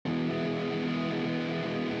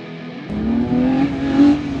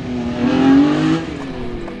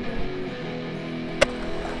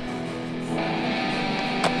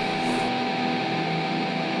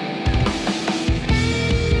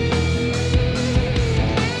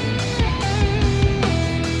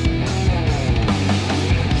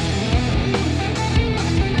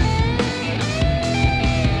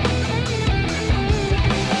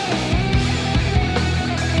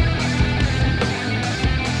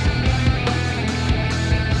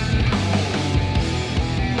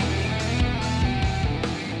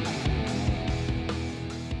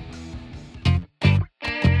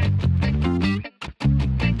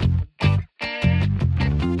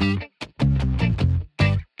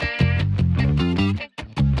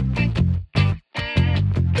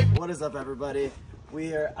What is up, everybody?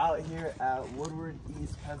 We are out here at Woodward,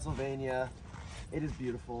 East Pennsylvania. It is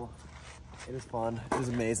beautiful. It is fun. It is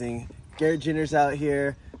amazing. Garret Ginner's out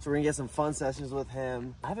here, so we're gonna get some fun sessions with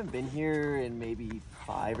him. I haven't been here in maybe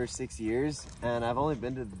 5 or 6 years, and I've only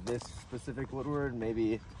been to this specific Woodward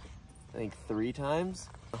maybe, I think, 3 times.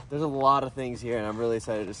 There's a lot of things here, and I'm really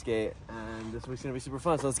excited to skate, and this week's gonna be super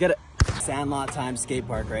fun, so let's get it. Sandlot Time Skate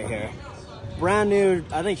Park right here. Brand new.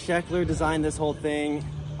 I think Scheckler designed this whole thing.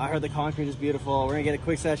 I heard the concrete is beautiful. We're gonna get a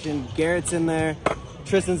quick session. Garrett's in there,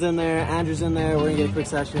 Tristan's in there, Andrew's in there. We're gonna get a quick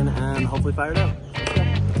session and hopefully fire it up. Let's go.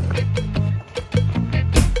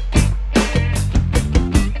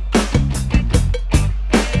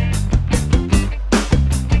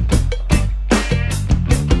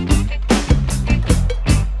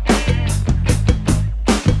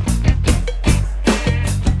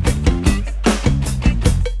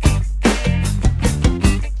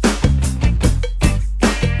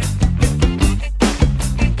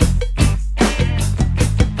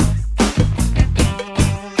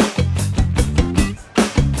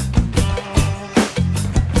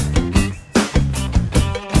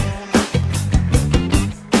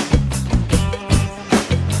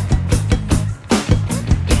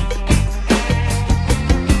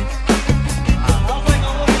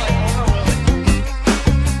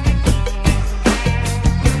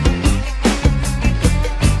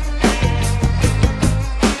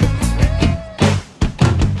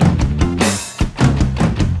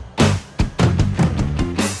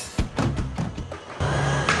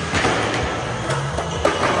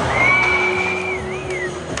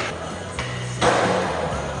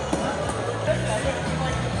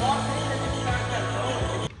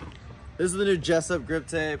 This is the new Jessup grip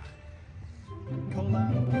tape.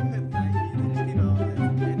 Collab with Nike. They just came out with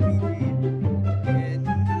NBG. And it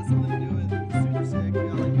has something to do with super sick. We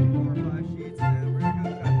got like 4 or 5 sheets, and we're gonna go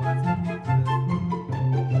try to find some grip tape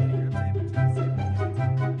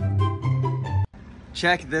and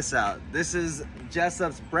check this out. This is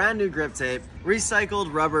Jessup's brand new grip tape.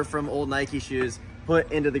 Recycled rubber from old Nike shoes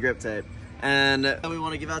put into the grip tape. And we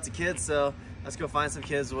want to give out to kids, so let's go find some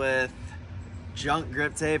kids with junk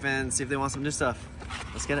grip tape and see if they want some new stuff.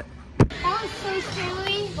 Let's get it. That was so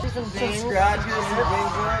silly. There's some scratches, some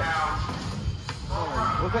dings in it.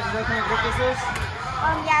 What kind of grip is this?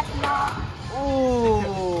 Yeah, it's not. Ooh.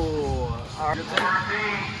 Grip tape.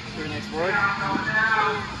 To the next board.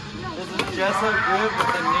 This is Jessup grip with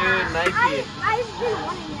the new Nike. I've been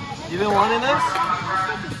wanting that. You've been wanting this?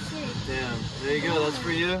 That's sick. Damn. There you go. That's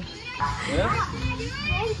for you. Yeah?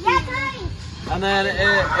 Yeah, And then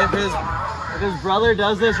if his brother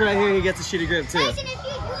does this right here, he gets a shitty grip too. Tyson, if you do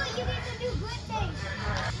it, you get the new grip tape.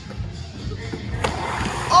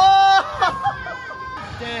 Oh!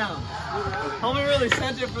 Damn. Homie really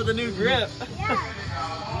sent it for the new grip. Yeah.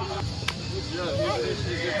 Good job.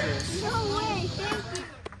 No way, thank you.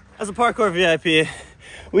 As a parkour VIP,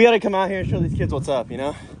 we gotta come out here and show these kids what's up, you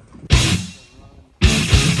know?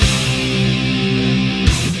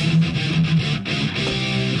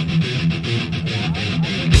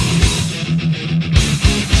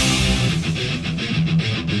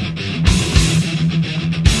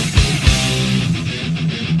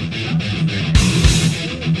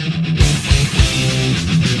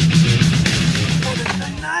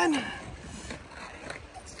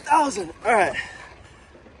 All right,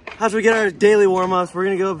 after we get our daily warm-ups, we're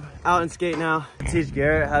gonna go out and skate now. Teach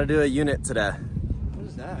Garrett how to do a unit today. What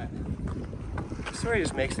is that? I swear he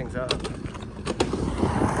just makes things up.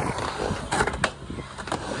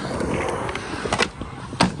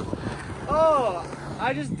 Oh,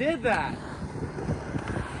 I just did that.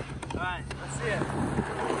 All right, let's see it.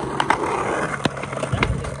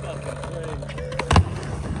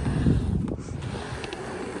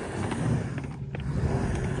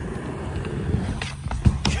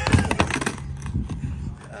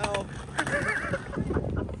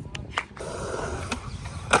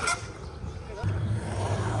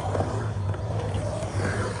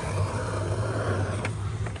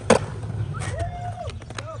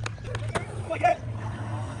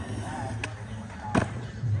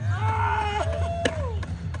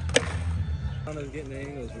 Getting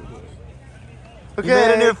angles. Okay, you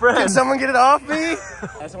made a new friend. Can someone get it off me?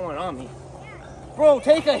 That's someone on me. Bro,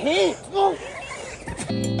 take a hint. Whoa.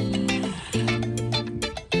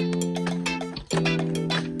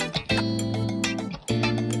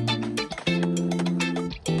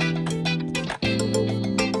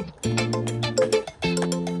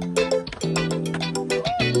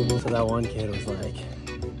 So that one kid was like,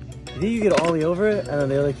 "You think you get ollie over it?" And then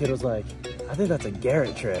the other kid was like, "I think that's a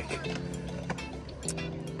Garret trick."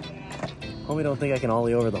 Homie don't think I can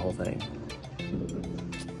ollie over the whole thing.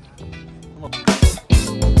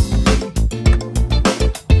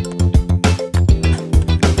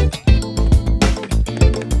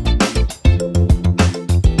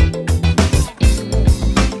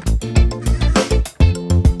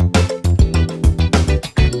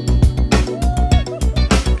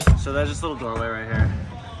 So there's this little doorway right here,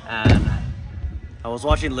 and I was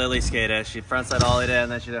watching Lilly skate it. She frontside ollied it,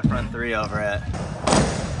 and then she did a front 3 over it.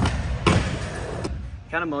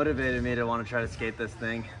 Kind of motivated me to want to try to skate this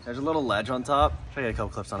thing. There's a little ledge on top. Try to get a couple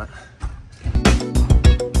clips on it.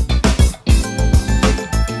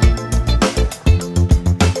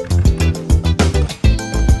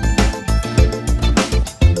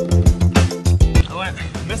 I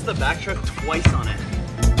missed the backstroke twice on it.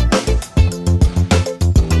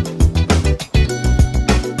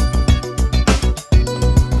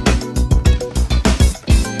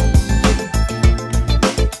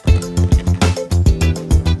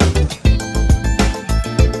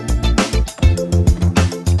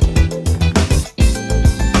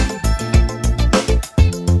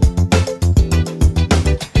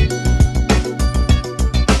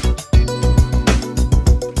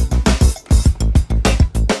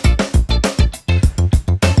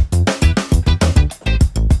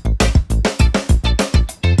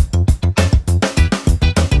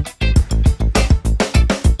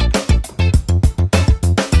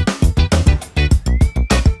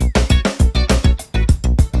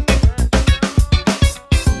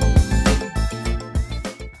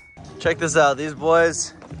 Check this out, these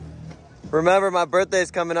boys, remember my birthday's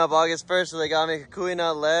coming up August 1st, so they got me a Kukui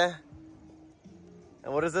na Le.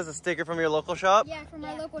 And what is this, a sticker from your local shop? Yeah, from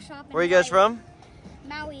our local shop. Where are you guys from?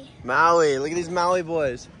 Maui. Maui, look at these Maui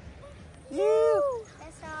boys. Woo!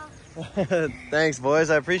 That's all. Thanks boys,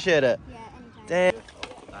 I appreciate it. Yeah, anytime. Damn.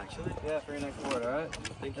 Actually? Yeah, for your next board, alright?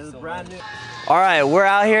 Thank you This is so brand much. new. All right, we're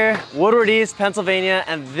out here, Woodward East, Pennsylvania,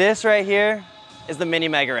 and this right here is the mini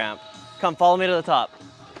mega ramp. Come, follow me to the top.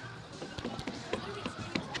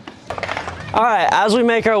 All right, as we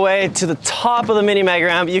make our way to the top of the mini mega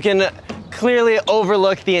ramp, you can clearly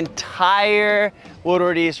overlook the entire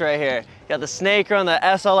Woodward East right here. You got the snake run, the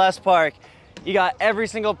SLS park. You got every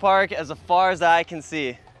single park as far as the eye can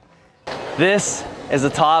see. This is the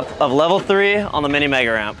top of level 3 on the mini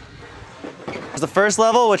mega ramp. There's the first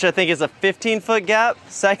level, which I think is a 15-foot gap.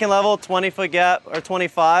 Second level, 20-foot gap or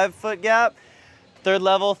 25-foot gap. Third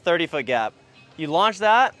level, 30-foot gap. You launch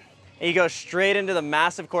that, and you go straight into the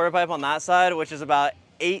massive quarter pipe on that side, which is about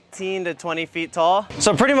 18 to 20 feet tall.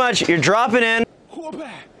 So pretty much you're dropping in,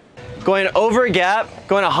 going over a gap,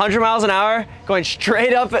 going 100 miles an hour, going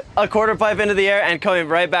straight up a quarter pipe into the air and coming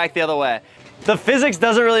right back the other way. The physics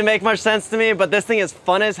doesn't really make much sense to me, but this thing is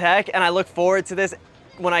fun as heck, and I look forward to this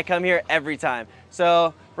when I come here every time.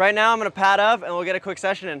 So right now I'm gonna pad up and we'll get a quick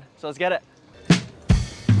session in. So let's get it.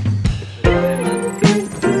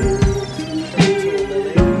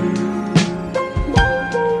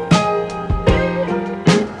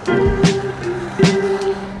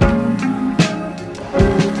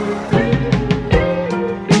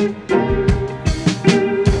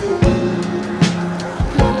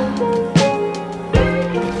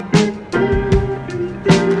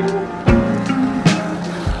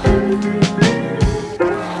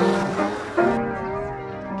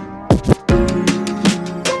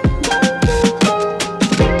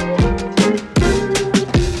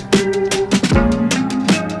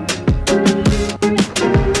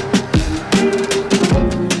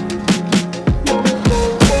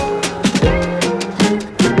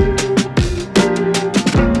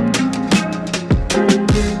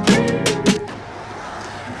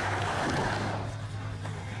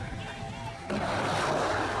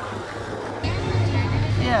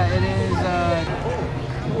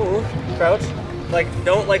 Crouch. Like,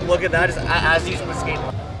 don't like look at that, just as you skate.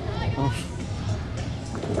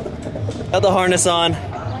 Got the harness on.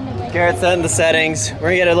 Garrett's setting the settings. We're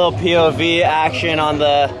gonna get a little POV action on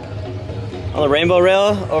the rainbow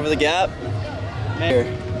rail over the gap.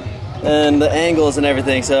 And the angles and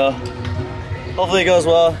everything, so hopefully it goes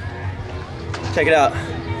well. Check it out.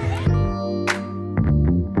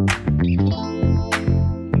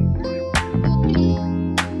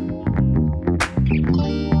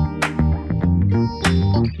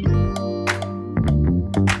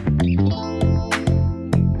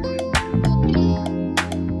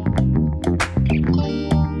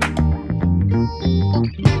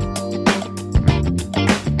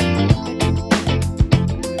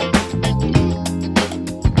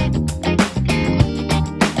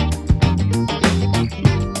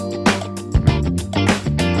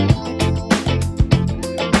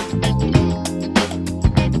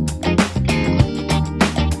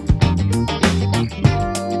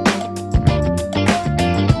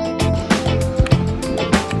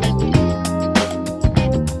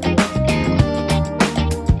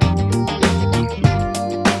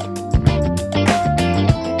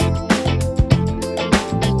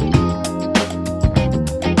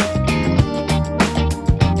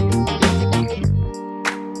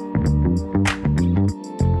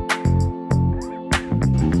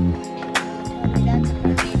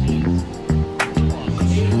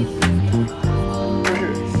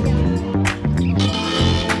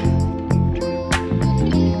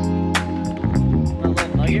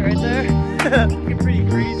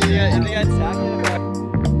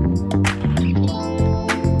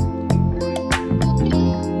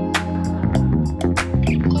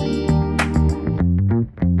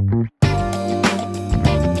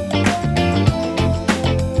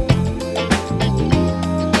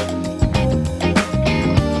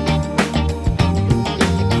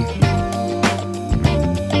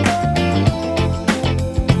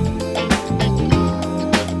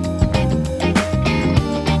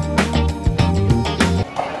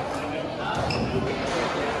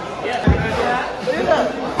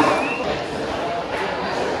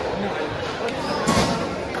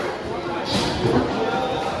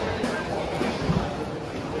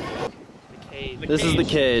 This is the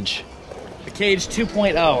cage. The cage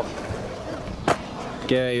 2.0.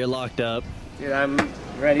 Garrett, you're locked up. Dude, I'm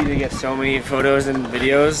ready to get so many photos and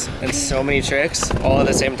videos and so many tricks all at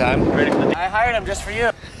the same time. Ready for the I hired him just for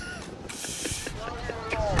you.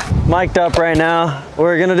 Mic'd up right now.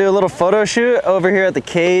 We're gonna do a little photo shoot over here at the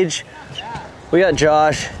cage. We got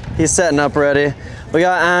Josh, he's setting up ready. We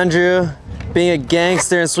got Andrew being a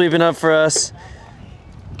gangster and sweeping up for us.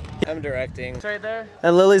 I'm directing. It's right there.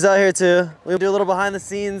 And Lily's out here too. We'll do a little behind the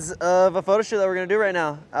scenes of a photo shoot that we're gonna do right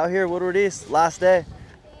now. Out here at Woodward East, last day.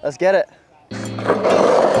 Let's get it.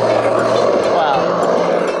 Wow.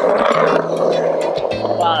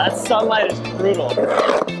 Wow, that sunlight is brutal. A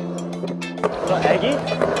little eggy.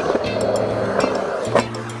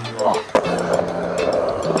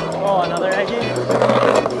 Oh, another eggy.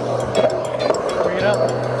 Bring it up.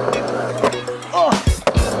 Oh,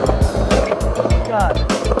 God.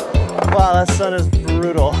 Wow, that sun is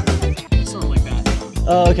brutal. Something like that.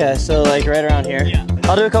 Oh, okay, so like right around here. Yeah.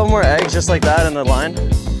 I'll do a couple more eggs just like that in the line.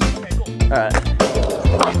 Okay, cool. All right.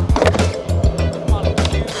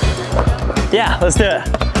 Yeah, let's do it.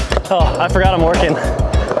 Oh, I forgot I'm working.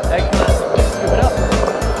 Egg, scoop it up.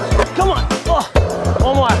 Come on. Oh,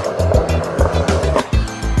 one more.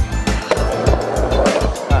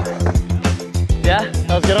 Yeah,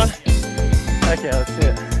 that was a good one? Okay, let's see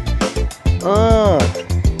it. Oh,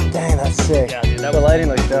 dang, that's sick. Yeah, dude, The lighting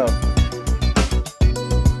looks dope.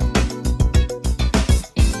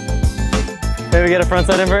 Maybe we get a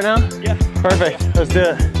frontside invert now? Yeah. Perfect, let's do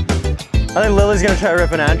it. I think Lily's gonna try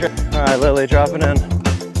ripping Andrew. All right, Lily, drop it in.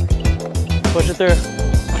 Push it through.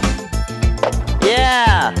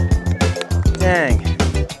 Yeah! Dang.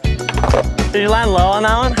 Did you land low on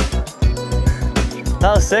that one?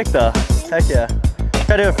 That was sick though. Heck yeah.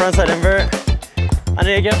 Try to do a frontside invert. I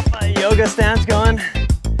need to get my yoga stance going.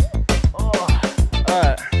 Oh, all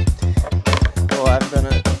right. Oh, I've done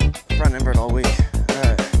a front invert all week. All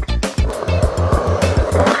right.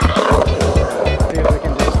 See if we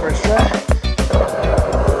can do this first try.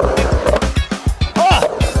 Oh,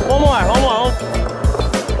 one more.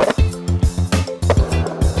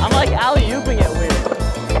 I'm like alley-ooping it weird.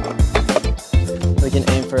 We can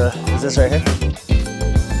aim for is this right here?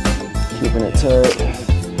 Keeping it tight.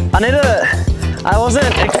 I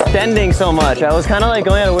wasn't extending so much. I was kind of like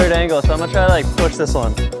going at a weird angle, so I'm gonna try to like push this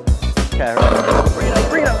one. Okay,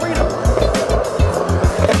 bring it up.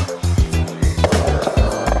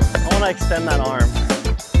 I wanna extend that arm.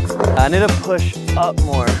 I need to push up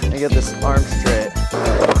more and get this arm straight.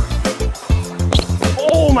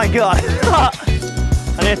 Oh my God. I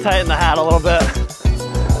need to tighten the hat a little bit.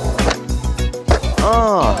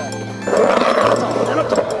 Oh.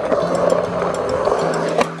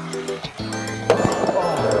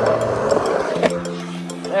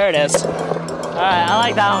 There it is. All right, I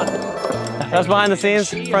like that one. That's behind the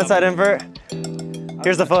scenes, frontside invert.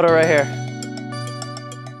 Here's the photo right here.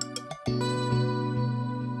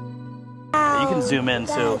 You can zoom in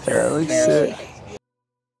too. Yeah, it looks sick.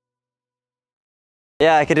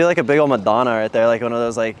 Yeah, I could do like a big old Madonna right there, like one of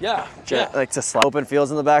those like, like to slide. Open fields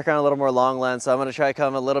in the background, a little more long lens. So I'm gonna try to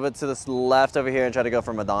come a little bit to the left over here and try to go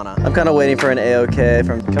for Madonna. I'm kind of waiting for an A-OK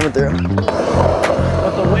from coming through.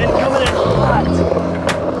 With the wind coming in hot.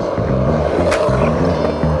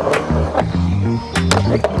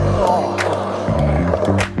 Oh.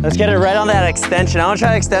 Let's get it right on that extension. I want to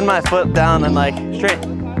try to extend my foot down and like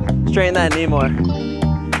straighten that knee more.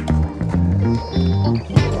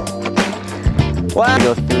 Wow.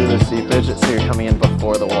 Go through the seepage so you're coming in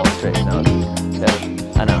before the wall straight down. Yeah,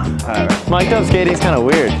 I know. All right. Mic'd up skating's kind of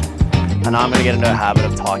weird. I know I'm gonna get into a habit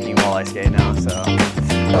of talking while I skate now, so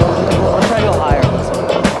let's try to go higher on this one.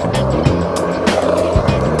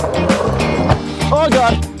 Oh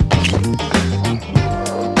God.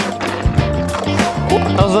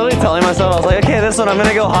 I was literally telling myself, I was like, okay, this one I'm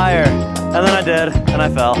gonna go higher. And then I did, and I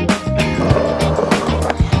fell.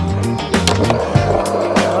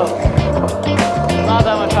 Not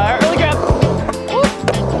that much higher. Early grab.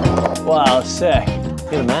 Woo. Wow, sick.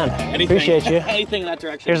 You're the man. Appreciate you. Anything in that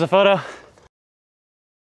direction. Here's a photo.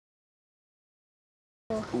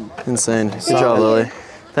 Insane. Good job, Lily.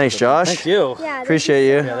 Thanks, Josh. Thank you. Yeah, Appreciate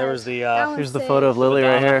you. Yeah, there was the. Here's the photo of Lily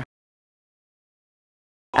right here.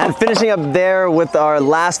 And finishing up there with our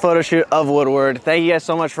last photo shoot of Woodward. Thank you guys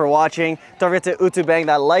so much for watching. Don't forget to bang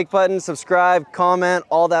that like button, subscribe, comment,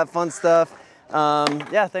 all that fun stuff.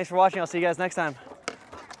 Yeah, thanks for watching. I'll see you guys next time.